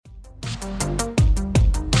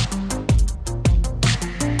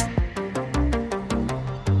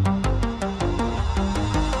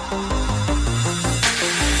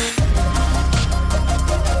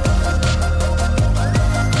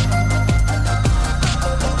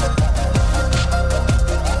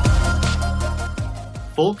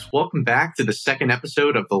Folks, welcome back to the second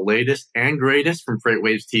episode of the latest and greatest from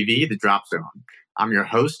FreightWaves TV, The Drop Zone. I'm your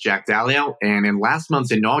host, Jack Dalio, and in last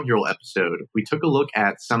month's inaugural episode, we took a look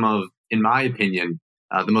at some of, in my opinion,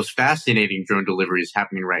 the most fascinating drone deliveries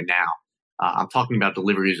happening right now. I'm talking about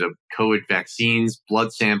deliveries of COVID vaccines,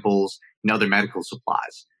 blood samples, and other medical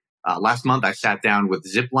supplies. Last month, I sat down with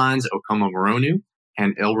Zipline's Okoma Moronu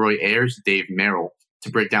and Elroy Air's Dave Merrill to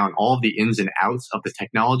break down all of the ins and outs of the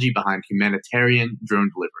technology behind humanitarian drone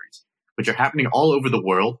deliveries, which are happening all over the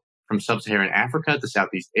world, from sub-Saharan Africa to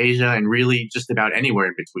Southeast Asia, and really just about anywhere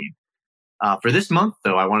in between. For this month,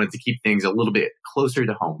 though, I wanted to keep things a little bit closer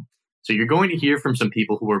to home. So you're going to hear from some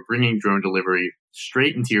people who are bringing drone delivery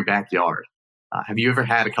straight into your backyard. Have you ever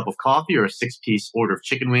had a cup of coffee or a 6-piece order of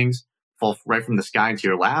chicken wings fall right from the sky into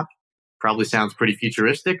your lap? Probably sounds pretty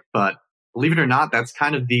futuristic, but believe it or not, that's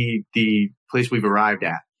kind of the place we've arrived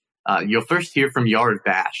at. You'll first hear from Yariv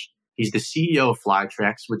Bash. He's the CEO of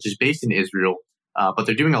Flytrex, which is based in Israel, but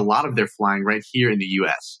they're doing a lot of their flying right here in the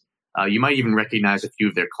U.S. You might even recognize a few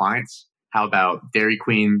of their clients. How about Dairy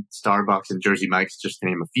Queen, Starbucks, and Jersey Mike's, just to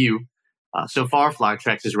name a few. So far,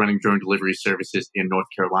 Flytrex is running drone delivery services in North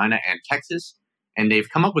Carolina and Texas, and they've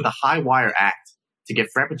come up with a high-wire act to get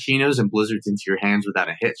Frappuccinos and Blizzards into your hands without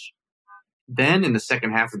a hitch. Then, in the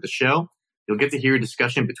second half of the show, you'll get to hear a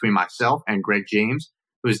discussion between myself and Greg James,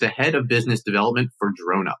 who is the head of business development for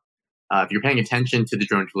DroneUp. If you're paying attention to the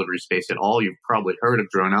drone delivery space at all, you've probably heard of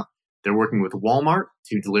DroneUp. They're working with Walmart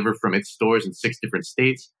to deliver from its stores in 6 different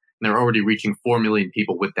states, and they're already reaching 4 million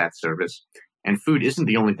people with that service. And food isn't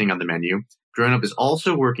the only thing on the menu. DroneUp is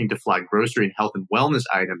also working to fly grocery and health and wellness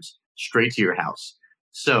items straight to your house.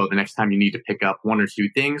 So the next time you need to pick up 1 or 2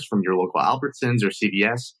 things from your local Albertsons or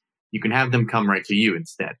CVS, you can have them come right to you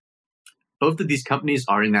instead. Both of these companies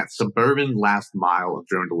are in that suburban last mile of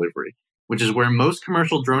drone delivery, which is where most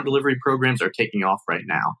commercial drone delivery programs are taking off right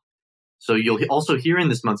now. So you'll also hear in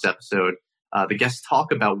this month's episode, the guests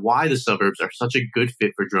talk about why the suburbs are such a good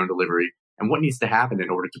fit for drone delivery and what needs to happen in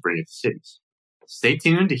order to bring it to cities. Stay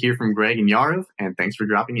tuned to hear from Greg and Yariv, and thanks for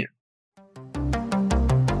dropping in.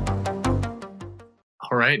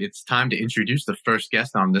 All right, it's time to introduce the first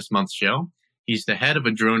guest on this month's show. He's the head of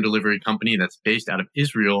a drone delivery company that's based out of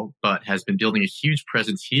Israel, but has been building a huge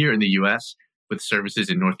presence here in the U.S. with services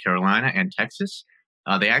in North Carolina and Texas.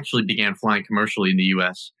 They actually began flying commercially in the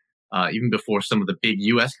U.S. Even before some of the big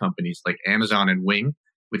U.S. companies like Amazon and Wing,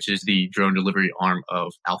 which is the drone delivery arm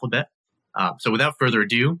of Alphabet. So without further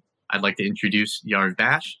ado, I'd like to introduce Yariv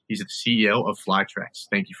Bash. He's the CEO of Flytrex.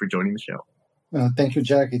 Thank you for joining the show. Thank you,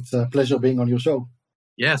 Jack. It's a pleasure being on your show.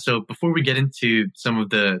 Yeah, so before we get into some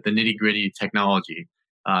of the nitty-gritty technology,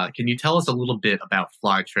 can you tell us a little bit about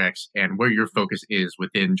Flytrex and where your focus is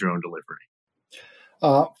within drone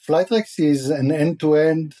delivery? Flytrex is an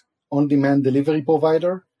end-to-end on-demand delivery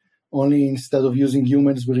provider. Only instead of using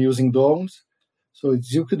humans, we're using drones. So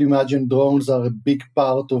as you could imagine, drones are a big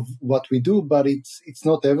part of what we do, but it's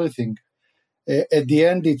not everything. At the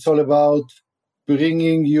end, it's all about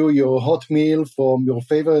bringing you your hot meal from your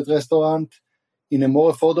favorite restaurant in a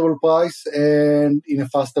more affordable price and in a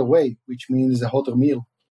faster way, which means a hotter meal.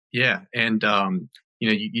 Yeah, and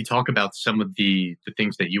you talk about some of the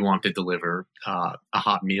things that you want to deliver, a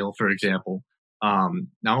hot meal, for example. Now,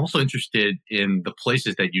 I'm also interested in the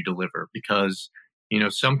places that you deliver because,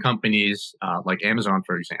 some companies like Amazon,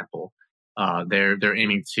 for example, they're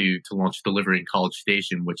aiming to launch delivery in College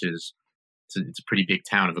Station, which is it's a pretty big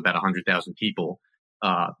town of about 100,000 people.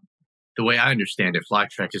 The way I understand it,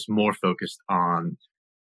 Flytrex is more focused on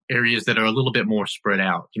areas that are a little bit more spread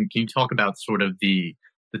out. Can you talk about sort of the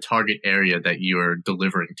target area that you're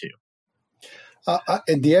delivering to?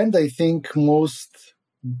 At the end, I think most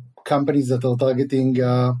companies that are targeting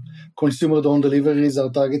consumer drone deliveries are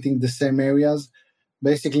targeting the same areas.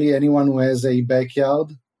 Basically, anyone who has a backyard,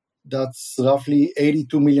 that's roughly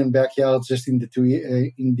 82 million backyards just in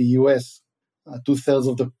the US, 2/3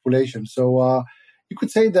 of the population. So you could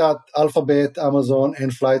say that Alphabet, Amazon,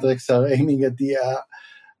 and Flytrex are aiming at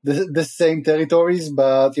the same territories,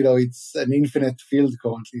 but it's an infinite field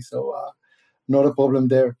currently, so not a problem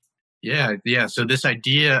there. Yeah. So this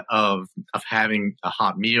idea of having a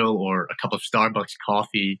hot meal or a cup of Starbucks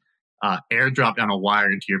coffee airdropped on a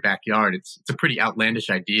wire into your backyard, it's a pretty outlandish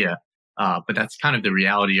idea, but that's kind of the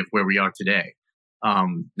reality of where we are today.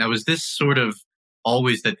 Now, is this sort of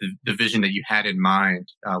always the vision that you had in mind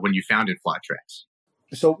when you founded Flytrex?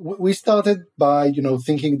 So we started by,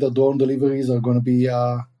 thinking that drone deliveries are going to be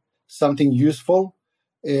something useful.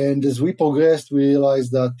 And as we progressed, we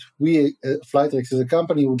realized that we, Flytrex as a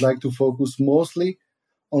company, would like to focus mostly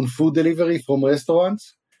on food delivery from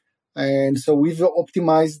restaurants. And so we've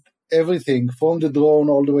optimized everything from the drone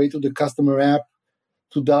all the way to the customer app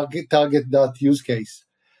to target that use case.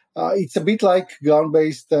 It's a bit like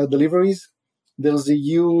ground-based deliveries. There's a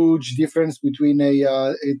huge difference between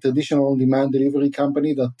a traditional on-demand delivery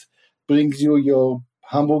company that brings you your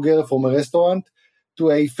hamburger from a restaurant to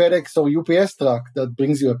a FedEx or UPS truck that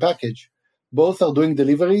brings you a package. Both are doing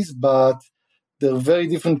deliveries, but they're very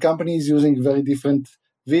different companies using very different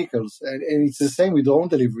vehicles. And it's the same with drone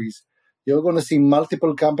deliveries. You're going to see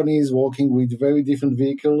multiple companies working with very different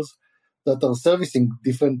vehicles that are servicing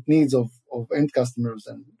different needs of end customers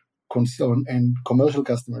and commercial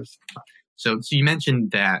customers. So you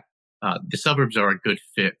mentioned that the suburbs are a good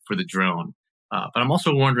fit for the drone, but I'm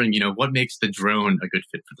also wondering, what makes the drone a good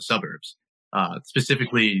fit for the suburbs?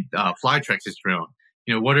 Specifically, Flytrex's drone.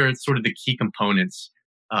 What are sort of the key components,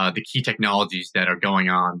 the key technologies that are going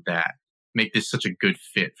on that make this such a good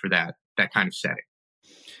fit for that kind of setting?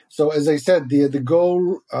 So as I said, the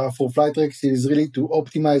goal for Flytrex is really to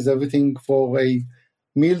optimize everything for a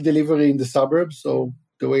meal delivery in the suburbs. So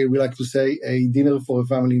the way we like to say, a dinner for a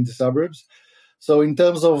family in the suburbs. So in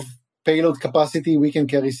terms of payload capacity, we can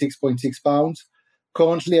carry 6.6 pounds.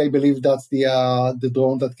 Currently, I believe that's the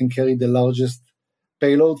drone that can carry the largest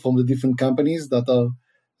payload from the different companies that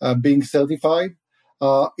are being certified.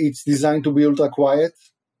 It's designed to be ultra quiet,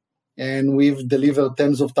 and we've delivered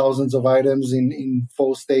tens of thousands of items in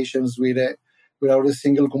 4 stations without a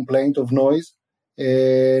single complaint of noise.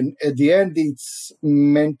 And at the end, it's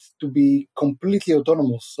meant to be completely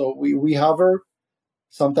autonomous. So we hover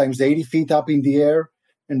sometimes 80 feet up in the air,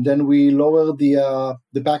 and then we lower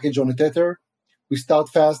the package on a tether. We start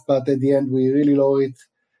fast, but at the end, we really lower it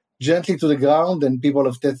gently to the ground. And people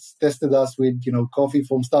have tested us with coffee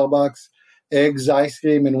from Starbucks, eggs, ice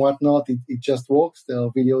cream, and whatnot. It just works. There are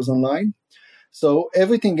videos online. So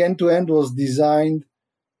everything end to end was designed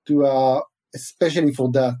to especially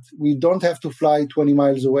for that. We don't have to fly 20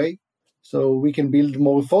 miles away, so we can build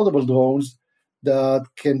more affordable drones that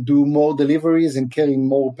can do more deliveries and carry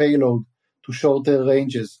more payload to shorter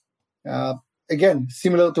ranges. Again,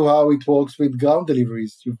 similar to how it works with ground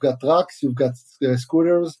deliveries. You've got trucks, you've got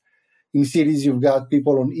scooters. In cities, you've got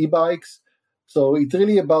people on e-bikes. So it's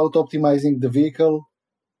really about optimizing the vehicle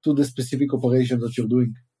to the specific operation that you're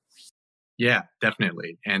doing. Yeah,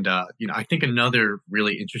 definitely. And, I think another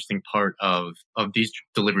really interesting part of these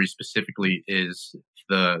deliveries specifically is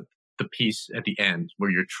the piece at the end where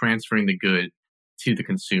you're transferring the good to the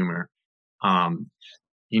consumer.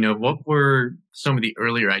 What were some of the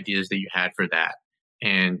earlier ideas that you had for that?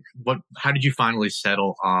 And how did you finally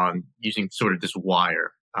settle on using sort of this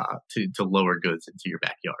wire to lower goods into your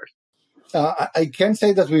backyard? I can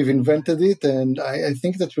say that we've invented it, and I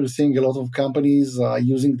think that we're seeing a lot of companies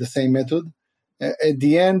using the same method. At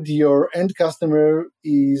the end, your end customer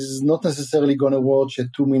is not necessarily going to watch a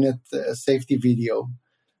 2-minute safety video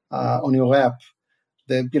on your app.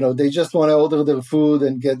 They just want to order their food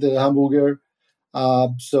and get their hamburger.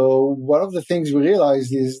 So one of the things we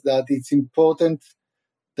realized is that it's important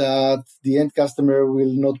that the end customer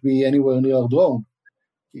will not be anywhere near our drone.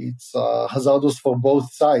 It's hazardous for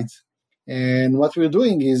both sides. And what we're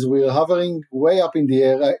doing is we're hovering way up in the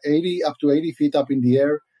air, up to 80 feet up in the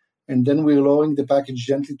air, and then we're lowering the package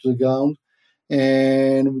gently to the ground,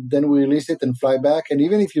 and then we release it and fly back. And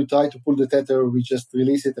even if you try to pull the tether, we just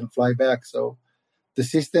release it and fly back. So the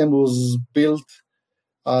system was built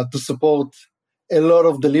to support a lot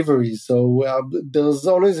of deliveries. So there's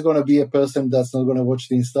always going to be a person that's not going to watch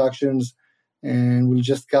the instructions and will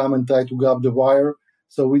just come and try to grab the wire.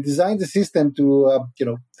 So we designed the system to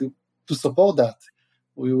support that.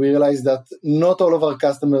 We realized that not all of our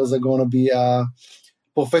customers are going to be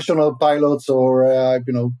professional pilots or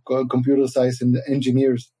computer science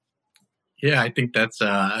engineers. Yeah, I think that's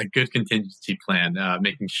a good contingency plan,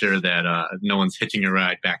 making sure that no one's hitching a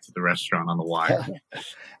ride back to the restaurant on the wire.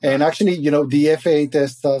 And actually, the FAA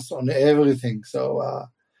tests us on everything. So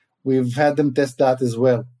we've had them test that as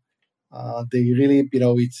well. They really,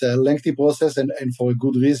 it's a lengthy process and for a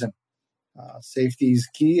good reason. Safety is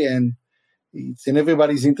key, and it's in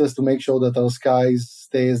everybody's interest to make sure that our skies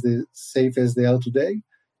stay as safe as they are today.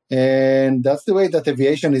 And that's the way that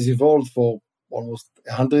aviation has evolved for almost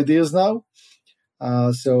 100 years now.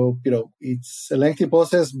 So, it's a lengthy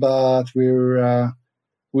process, but we're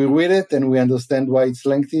with it and we understand why it's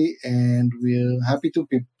lengthy, and we're happy to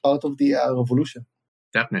be part of the revolution.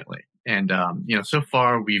 Definitely. And, so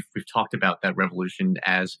far we've talked about that revolution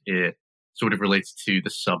as it sort of relates to the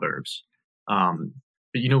suburbs.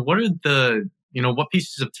 But, what are what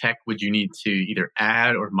pieces of tech would you need to either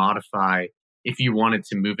add or modify if you wanted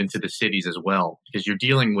to move into the cities as well? Because you've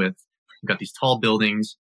got these tall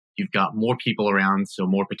buildings, You've got more people around, so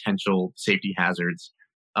more potential safety hazards.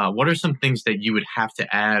 What are some things that you would have to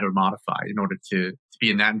add or modify in order to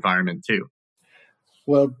be in that environment too?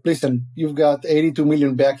 Well, listen, you've got 82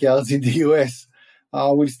 million backyards in the US.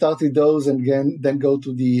 We'll start with those and then go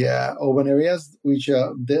to the urban areas, which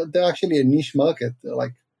they're actually a niche market,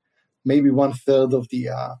 like maybe 1/3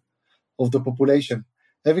 of the population.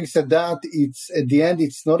 Having said that, it's at the end,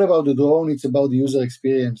 it's not about the drone; it's about the user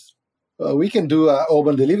experience. We can do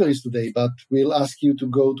urban deliveries today, but we'll ask you to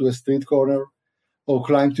go to a street corner or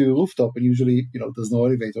climb to a rooftop, and usually, there's no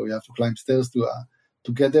elevator. You have to climb stairs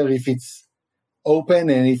to get there if it's open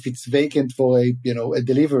and if it's vacant for a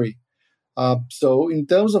delivery. So in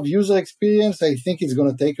terms of user experience, I think it's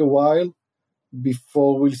going to take a while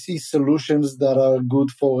before we'll see solutions that are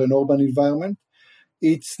good for an urban environment.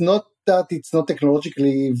 It's not that it's not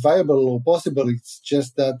technologically viable or possible. It's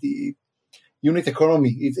just that the unit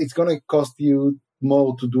economy, it's going to cost you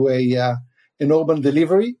more to do an urban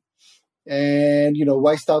delivery. And,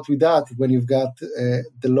 why start with that when you've got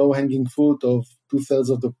the low-hanging fruit of 2/3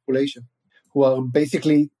 of the population who are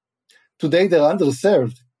basically, today they're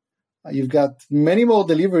underserved. You've got many more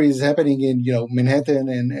deliveries happening in, Manhattan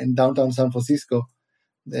and downtown San Francisco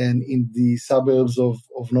than in the suburbs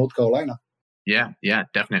of North Carolina. Yeah,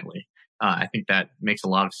 definitely. I think that makes a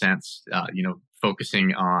lot of sense,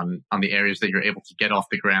 focusing on the areas that you're able to get off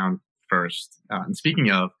the ground first. And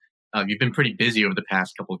speaking of, you've been pretty busy over the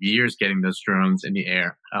past couple of years getting those drones in the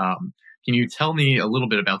air. Can you tell me a little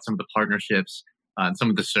bit about some of the partnerships and some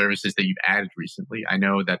of the services that you've added recently? I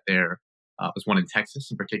know that there was one in Texas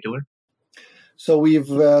in particular. So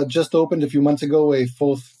we've just opened a few months ago a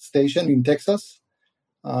fourth station in Texas,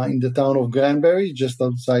 in the town of Granbury, just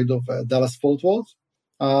outside of Dallas-Fort Worth.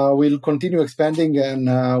 We'll continue expanding and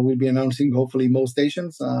we'll be announcing hopefully more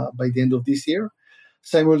stations by the end of this year.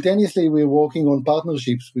 Simultaneously, we're working on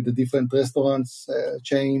partnerships with the different restaurants,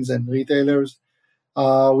 chains, and retailers.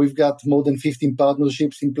 We've got more than 15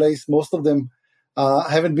 partnerships in place. Most of them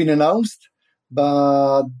haven't been announced,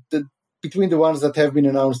 but between the ones that have been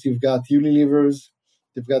announced, you've got Unilever's,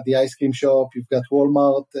 you've got the ice cream shop, you've got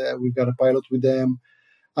Walmart, we've got a pilot with them.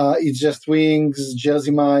 It's Just Wings,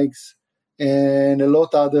 Jersey Mike's, and a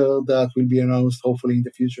lot other that will be announced hopefully in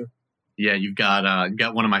the future. Yeah, you've got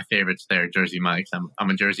one of my favorites there, Jersey Mike's. I'm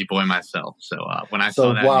a Jersey boy myself, so when I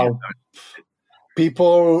saw that, wow,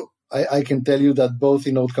 people, I can tell you that both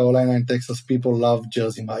in North Carolina and Texas, people love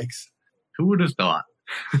Jersey Mike's. Who would have thought?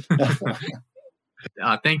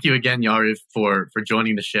 Thank you again, Yariv, for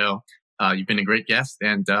joining the show. You've been a great guest,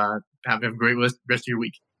 and have a great rest of your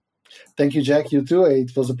week. Thank you, Jack. You too.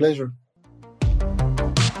 It was a pleasure.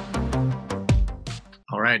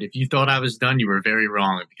 All right. If you thought I was done, you were very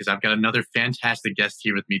wrong, because I've got another fantastic guest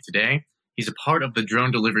here with me today. He's a part of the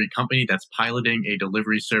drone delivery company that's piloting a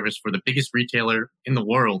delivery service for the biggest retailer in the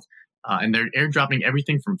world. And they're airdropping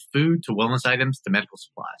everything from food to wellness items to medical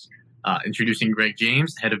supplies. Introducing Greg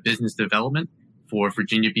James, Head of Business Development for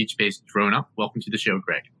Virginia Beach-based DroneUp. Welcome to the show,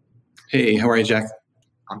 Greg. Hey, how are you, Jack?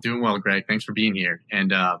 I'm doing well, Greg. Thanks for being here.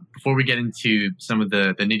 And before we get into some of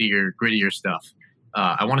the nittier, grittier stuff,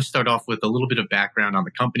 I want to start off with a little bit of background on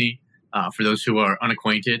the company for those who are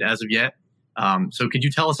unacquainted as of yet. So could you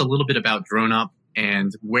tell us a little bit about DroneUp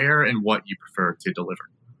and where and what you prefer to deliver?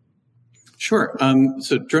 Sure.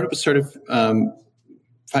 So DroneUp was started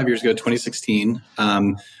 5 years ago, 2016.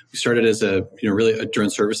 We started as really a drone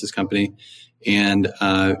services company, and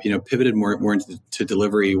pivoted more into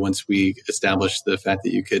delivery once we established the fact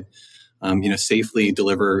that you could safely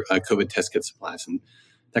deliver COVID test kit supplies, and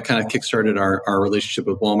that kind of kickstarted our relationship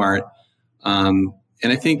with Walmart. And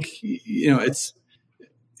I think it's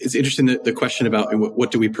interesting that the question about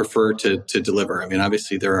what do we prefer to deliver. I mean,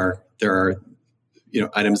 obviously there are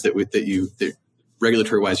items that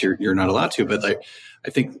regulatory wise you're not allowed to, but I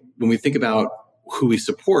think when we think about who we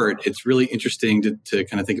support, it's really interesting to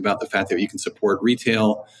kind of think about the fact that you can support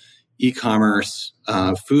retail, e-commerce,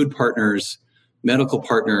 food partners, medical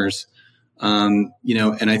partners, and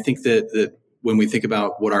I think that when we think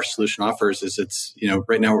about what our solution offers, is it's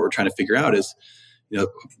right now what we're trying to figure out is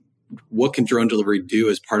what can drone delivery do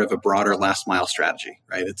as part of a broader last mile strategy,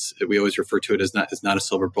 right? We always refer to it as not a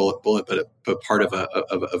silver bullet, but part of a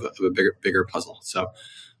bigger puzzle. So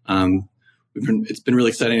it's been really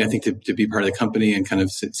exciting, I think, to be part of the company and kind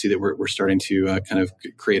of see that we're starting to kind of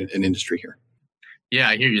create an industry here. Yeah,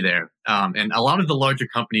 I hear you there. And a lot of the larger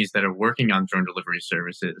companies that are working on drone delivery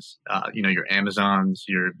services, your Amazons,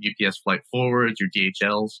 your UPS Flight Forwards, your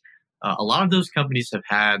DHLs, a lot of those companies have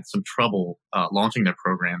had some trouble launching their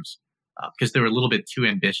programs because they were a little bit too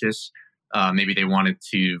ambitious. Maybe they wanted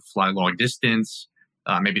to fly long distance.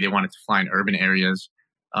 Maybe they wanted to fly in urban areas.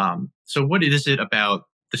 So what is it about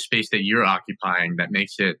the space that you're occupying that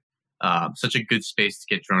makes it such a good space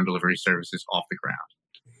to get drone delivery services off the ground?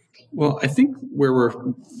 Well, I think where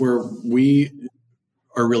we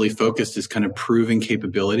are really focused is kind of proving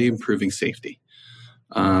capability and proving safety.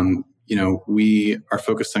 We are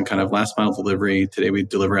focused on kind of last mile delivery. Today, we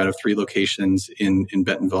deliver out of 3 locations in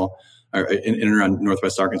Bentonville, or in and around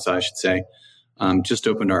Northwest Arkansas, I should say. Just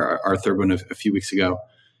opened our third one a few weeks ago.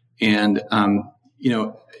 And,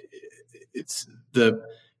 it's the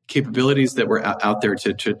capabilities that we're out there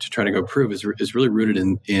to try to go prove is really rooted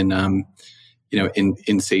in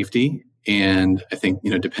safety and I think,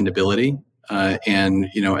 dependability. I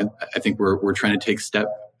think we're trying to take step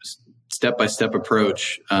by step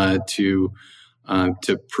approach to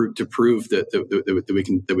prove that we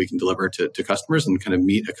can deliver to customers and kind of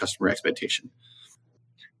meet a customer expectation.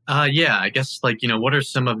 I guess what are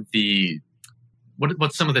some of the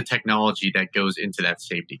what's some of the technology that goes into that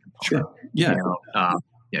safety component? Sure. Yeah.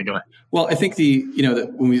 Go ahead. Well, I think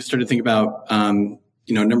that when we started to think about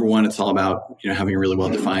number one, it's all about having a really well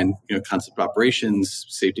defined concept of operations,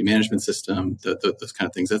 safety management system, those kind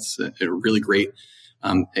of things. That's a really great.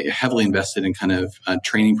 Heavily invested in kind of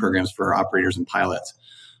training programs for our operators and pilots,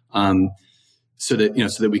 so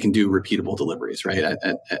that we can do repeatable deliveries, right,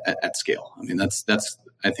 at scale. I mean, that's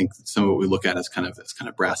I think some of what we look at as kind of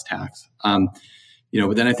brass tacks.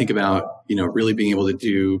 But then I think about really being able to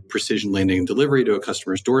do precision landing and delivery to a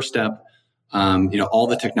customer's doorstep. All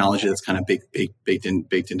the technology that's kind of baked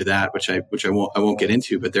into that, which I won't get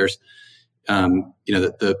into, but there's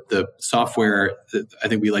the software. I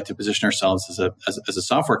think we like to position ourselves as a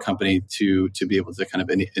software company to be able to kind of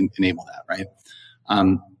enable that, right?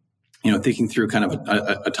 Thinking through kind of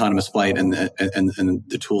autonomous flight and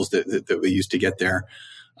the tools that we use to get there.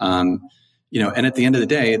 And at the end of the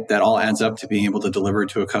day, that all adds up to being able to deliver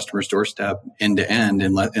to a customer's doorstep end to end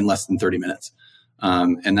in less than 30 minutes.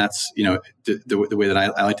 And that's, the way that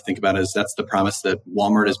I like to think about it is that's the promise that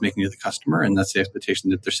Walmart is making to the customer, and that's the expectation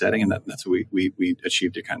that they're setting, and that's what we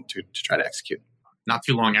achieved to try to execute. Not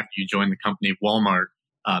too long after you joined the company, Walmart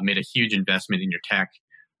made a huge investment in your tech.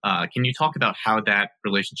 Can you talk about how that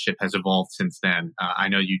relationship has evolved since then? I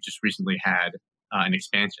know you just recently had an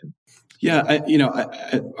expansion. Yeah,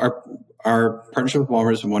 our partnership with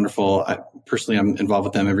Walmart has been wonderful. Personally, I'm involved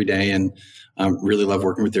with them every day, and really love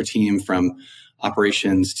working with their team, from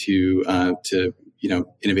operations to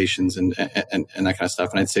innovations and that kind of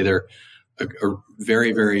stuff. And I'd say they're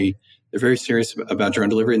very serious about drone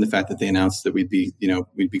delivery, and the fact that they announced that we'd be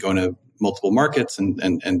going to multiple markets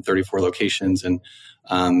and 34 locations. And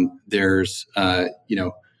there's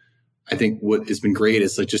I think what has been great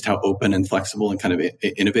is just how open and flexible and kind of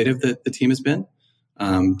innovative the team has been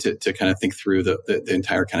to kind of think through the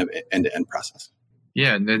entire kind of end-to-end process.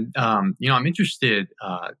 Yeah. And then, I'm interested,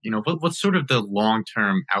 what's sort of the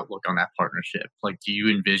long-term outlook on that partnership? Do you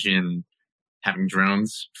envision having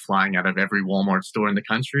drones flying out of every Walmart store in the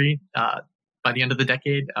country by the end of the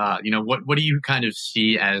decade? What do you kind of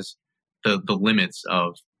see as the limits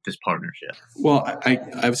of this partnership? Well, I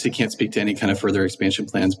obviously can't speak to any kind of further expansion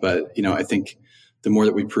plans, but, I think the more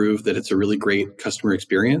that we prove that it's a really great customer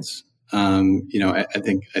experience, I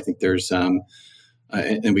think there's,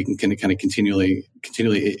 and we can kind of continually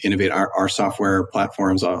innovate our software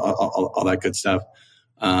platforms, all that good stuff.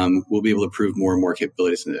 We'll be able to prove more and more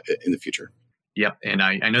capabilities in the future. Yep. And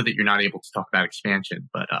I know that you're not able to talk about expansion,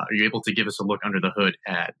 but are you able to give us a look under the hood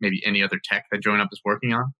at maybe any other tech that DroneUp is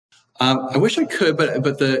working on? I wish I could,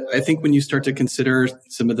 but I think when you start to consider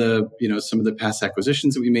some of the past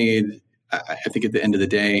acquisitions that we made, I think at the end of the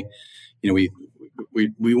day, we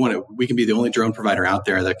can be the only drone provider out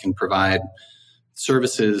there that can provide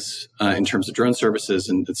services in terms of drone services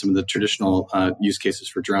and some of the traditional use cases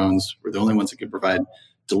for drones. We're the only ones that can provide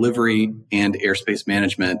delivery and airspace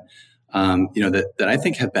management. That I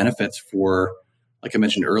think have benefits for, like I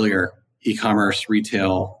mentioned earlier, e-commerce,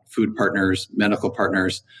 retail, food partners, medical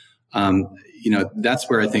partners. That's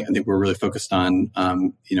where I think we're really focused on,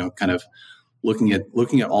 kind of looking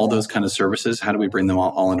at all those kind of services. How do we bring them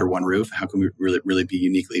all under one roof? How can we really be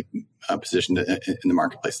uniquely positioned in the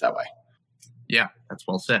marketplace that way? Yeah, that's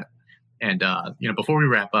well said. And, before we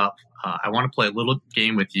wrap up, I want to play a little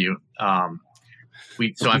game with you.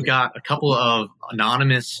 So I've got a couple of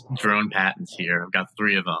anonymous drone patents here. I've got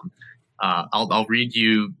 3 of them. I'll read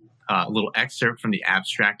you a little excerpt from the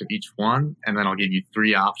abstract of each one, and then I'll give you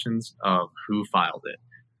 3 options of who filed it.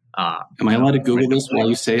 Am I allowed to Google this while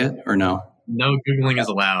you say it, or no? No Googling is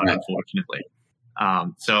allowed, unfortunately.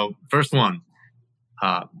 So first one,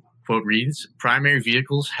 quote reads, primary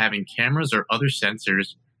vehicles having cameras or other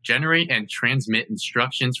sensors generate and transmit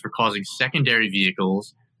instructions for causing secondary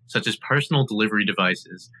vehicles such as personal delivery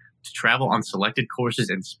devices, to travel on selected courses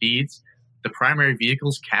and speeds. The primary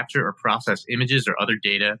vehicles capture or process images or other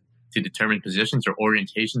data to determine positions or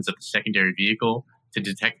orientations of the secondary vehicle, to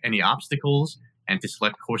detect any obstacles, and to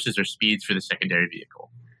select courses or speeds for the secondary vehicle.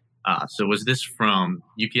 So was this from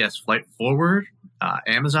UPS Flight Forward,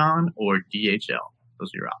 Amazon, or DHL?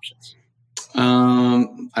 Those are your options.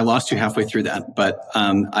 I lost you halfway through that, but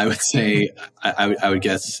I would say I would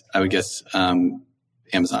guess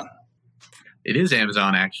Amazon. It is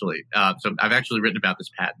Amazon, actually. So I've actually written about this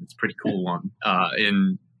patent. It's a pretty cool one.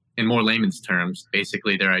 In more layman's terms,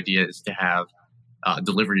 basically their idea is to have a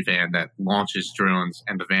delivery van that launches drones,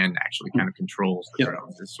 and the van actually kind of controls the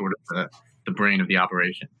drones. It's sort of the brain of the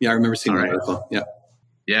operation. Yeah, I remember seeing that article. Yeah.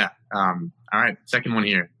 Yeah. All right. Second one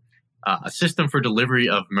here. A system for delivery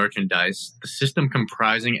of merchandise. The system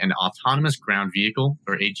comprising an autonomous ground vehicle,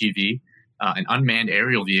 or AGV, an unmanned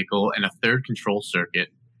aerial vehicle, and a third control circuit,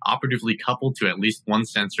 operatively coupled to at least one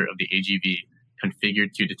sensor of the AGV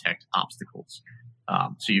configured to detect obstacles.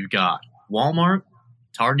 So you've got Walmart,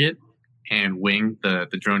 Target, and Wing, the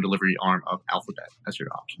drone delivery arm of Alphabet, as your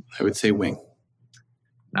option. I would say Wing.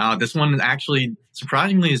 Now, this one actually,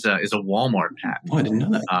 surprisingly, is a Walmart patent. Oh, I didn't know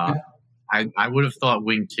that. I would have thought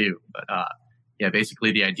Wing too, but yeah,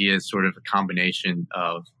 basically the idea is sort of a combination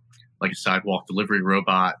of like a sidewalk delivery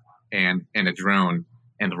robot and a drone,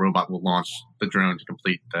 and the robot will launch the drone to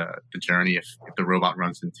complete the journey if the robot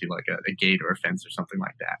runs into like a gate or a fence or something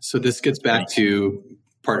like that. So this gets back to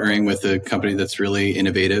partnering with a company that's really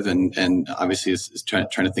innovative and obviously is trying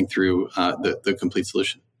to think through the complete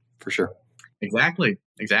solution, for sure. Exactly.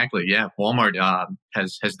 Yeah, Walmart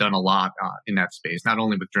has done a lot in that space, not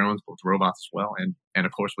only with drones but with robots as well, and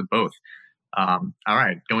of course with both. All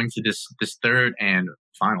right, going to this third and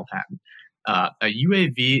final patent. A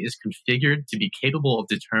UAV is configured to be capable of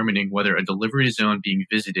determining whether a delivery zone being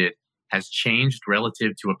visited has changed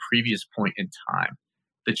relative to a previous point in time.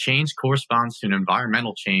 The change corresponds to an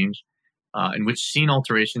environmental change in which scene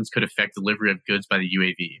alterations could affect delivery of goods by the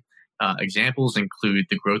UAV. Examples include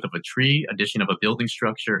the growth of a tree, addition of a building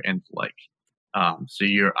structure, and the like. So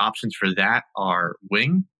your options for that are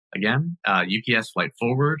Wing, again, UPS Flight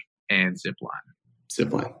Forward, and Zipline.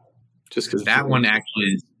 Zipline. Just because that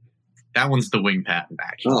one's the Wing patent,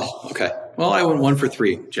 actually. Oh, okay. Well, I went 1 for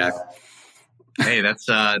 3, Jack. Hey, that's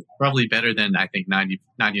probably better than I think 99%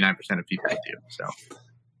 of people do. So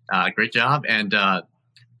great job. And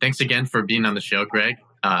thanks again for being on the show, Greg.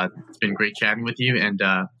 It's been great chatting with you, and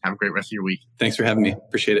have a great rest of your week. Thanks for having me.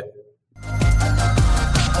 Appreciate it.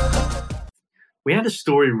 We had a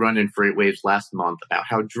story run in FreightWaves last month about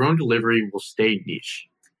how drone delivery will stay niche.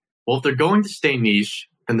 Well, if they're going to stay niche,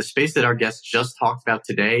 then the space that our guest just talked about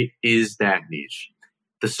today is that niche.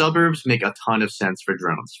 The suburbs make a ton of sense for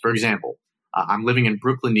drones. For example, I'm living in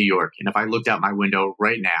Brooklyn, New York, and if I looked out my window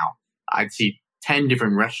right now, I'd see 10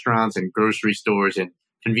 different restaurants and grocery stores and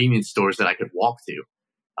convenience stores that I could walk to.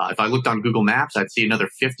 If I looked on Google Maps, I'd see another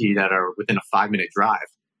 50 that are within a 5-minute drive.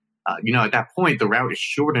 At that point, the route is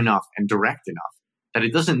short enough and direct enough that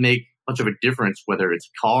it doesn't make much of a difference whether it's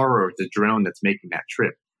a car or the drone that's making that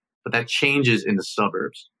trip. But that changes in the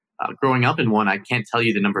suburbs. Growing up in one, I can't tell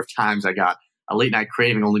you the number of times I got a late night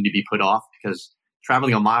craving only to be put off because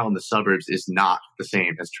traveling a mile in the suburbs is not the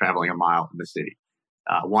same as traveling a mile in the city.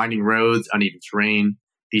 Winding roads, uneven terrain,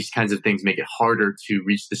 these kinds of things make it harder to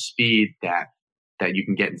reach the speed that you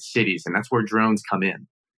can get in cities. And that's where drones come in.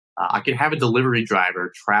 I could have a delivery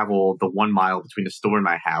driver travel the 1 mile between the store and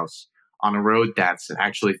my house on a road that's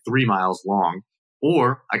actually 3 miles long,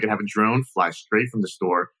 or I could have a drone fly straight from the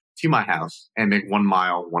store to my house and make 1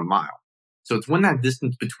 mile, 1 mile. So it's when that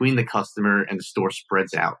distance between the customer and the store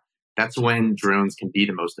spreads out. That's when drones can be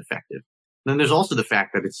the most effective. Then there's also the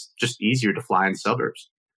fact that it's just easier to fly in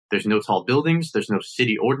suburbs. There's no tall buildings. There's no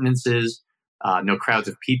city ordinances, no crowds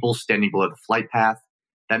of people standing below the flight path.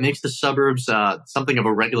 That makes the suburbs something of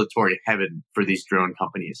a regulatory heaven for these drone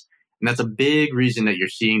companies. And that's a big reason that you're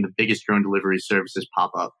seeing the biggest drone delivery services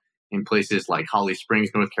pop up in places like Holly Springs,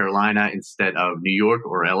 North Carolina, instead of New York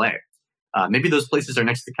or LA. Maybe those places are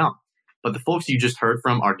next to come. But the folks you just heard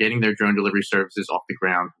from are getting their drone delivery services off the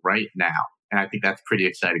ground right now. And I think that's pretty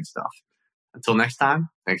exciting stuff. Until next time,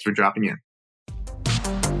 thanks for dropping in.